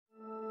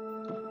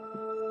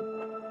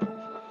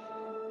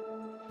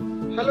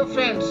Hello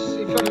friends,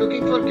 if you are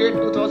looking for GATE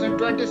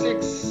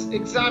 2026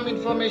 exam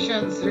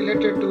informations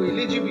related to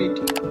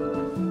eligibility,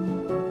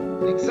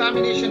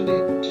 examination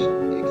date,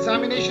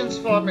 examinations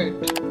format,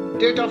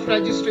 date of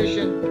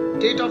registration,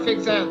 date of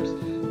exams,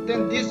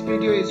 then this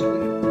video is for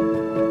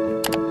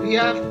you. We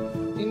have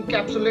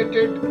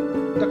encapsulated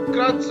the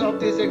crux of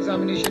this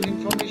examination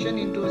information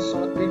into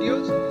short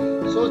videos,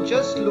 so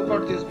just look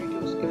at these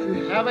videos. If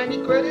you have any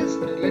queries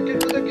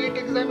related to the GATE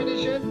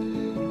examination,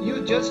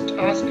 you just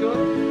ask your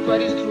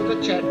queries through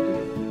the chat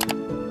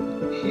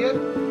window. Here,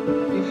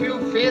 if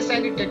you face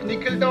any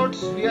technical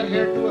doubts, we are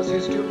here to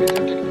assist you with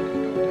your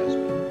technical doubt as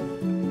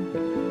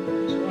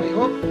well. So I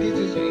hope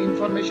this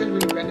information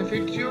will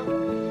benefit you,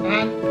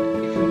 and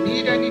if you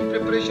need any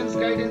preparations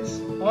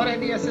guidance or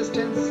any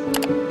assistance,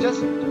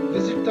 just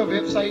visit the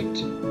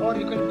website or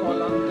you can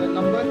call on the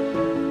number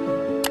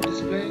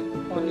displayed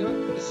on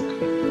your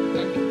screen.